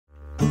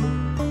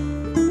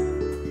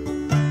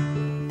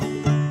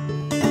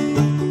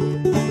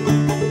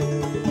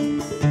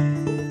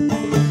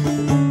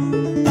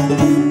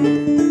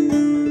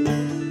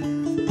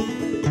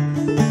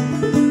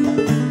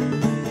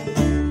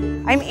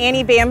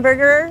Annie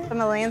Bamberger.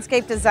 I'm a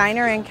landscape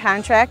designer and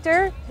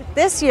contractor.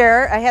 This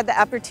year I had the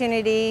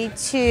opportunity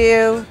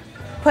to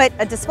put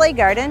a display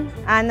garden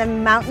on the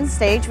mountain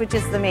stage, which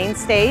is the main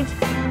stage.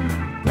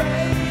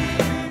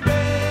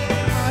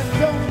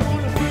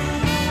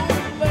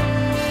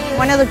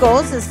 One of the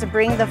goals is to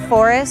bring the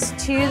forest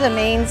to the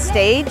main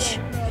stage,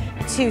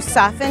 to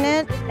soften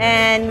it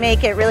and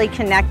make it really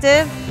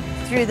connective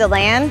through the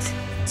land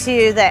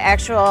to the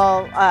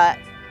actual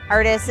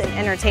artists and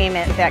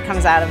entertainment that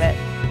comes out of it.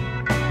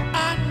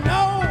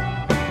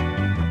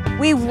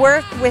 We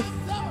work with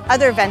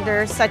other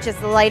vendors such as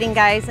the lighting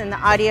guys and the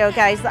audio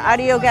guys. The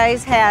audio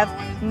guys have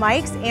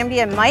mics,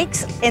 ambient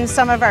mics in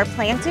some of our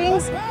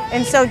plantings,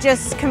 and so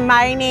just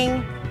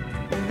combining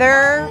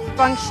their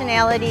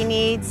functionality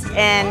needs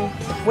and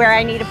where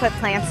I need to put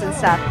plants and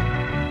stuff.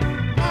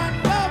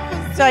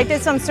 So I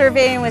did some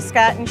surveying with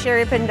Scott and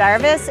Sherry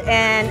Pendarvis,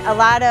 and a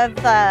lot of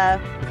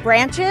the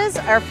branches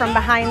are from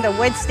behind the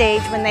wood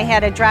stage when they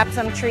had to drop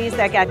some trees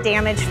that got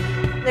damaged.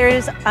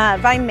 There's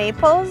vine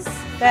maples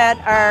that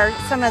are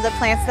some of the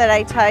plants that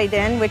I tied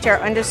in, which are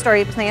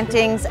understory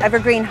plantings,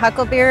 evergreen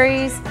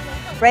huckleberries,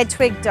 red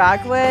twig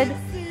dogwood,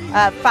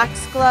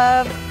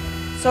 foxglove,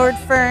 sword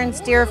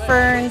ferns, deer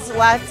ferns,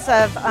 lots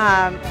of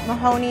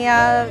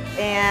mahonia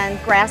and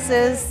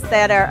grasses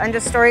that are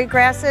understory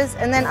grasses.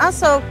 And then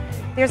also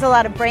there's a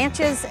lot of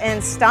branches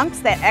and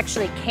stumps that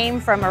actually came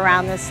from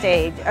around the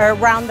stage or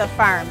around the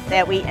farm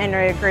that we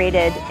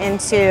integrated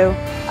into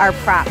our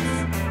props.